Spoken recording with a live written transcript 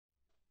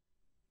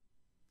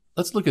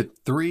Let's look at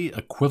three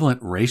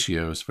equivalent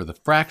ratios for the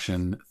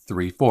fraction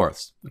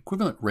 3/4.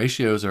 Equivalent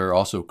ratios are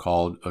also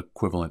called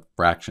equivalent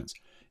fractions.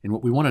 And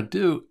what we want to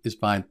do is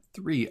find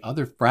three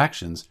other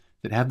fractions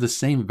that have the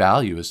same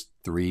value as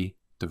 3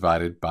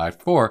 divided by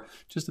 4,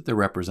 just that they're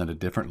represented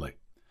differently.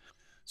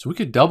 So we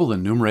could double the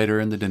numerator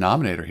and the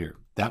denominator here.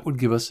 That would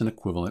give us an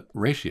equivalent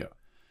ratio.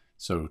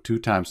 So 2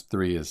 times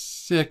 3 is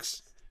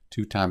 6,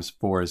 2 times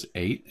 4 is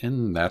 8,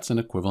 and that's an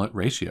equivalent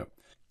ratio.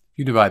 If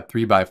you divide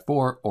 3 by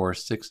 4 or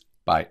 6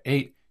 by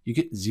 8, you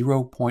get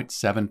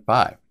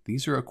 0.75.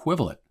 These are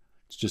equivalent.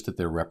 It's just that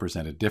they're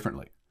represented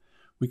differently.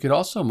 We could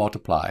also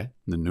multiply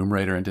the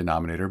numerator and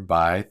denominator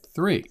by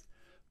 3.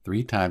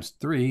 3 times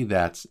 3,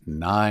 that's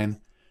 9.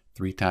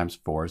 3 times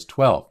 4 is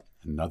 12.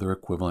 Another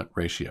equivalent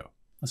ratio.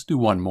 Let's do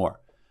one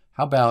more.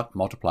 How about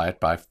multiply it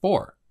by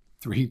 4?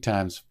 3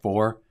 times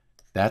 4,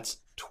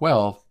 that's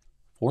 12.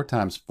 4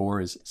 times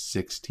 4 is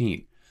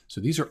 16. So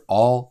these are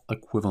all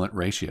equivalent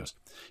ratios.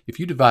 If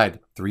you divide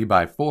 3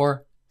 by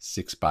 4,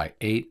 6 by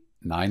 8,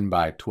 9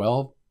 by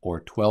 12,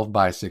 or 12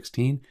 by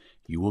 16,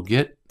 you will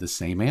get the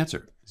same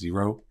answer,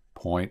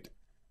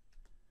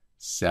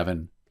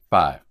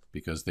 0.75,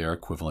 because they are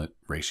equivalent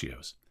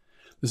ratios.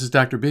 This is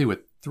Dr. B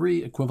with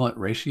three equivalent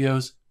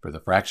ratios for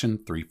the fraction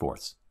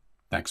 3/4.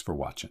 Thanks for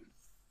watching.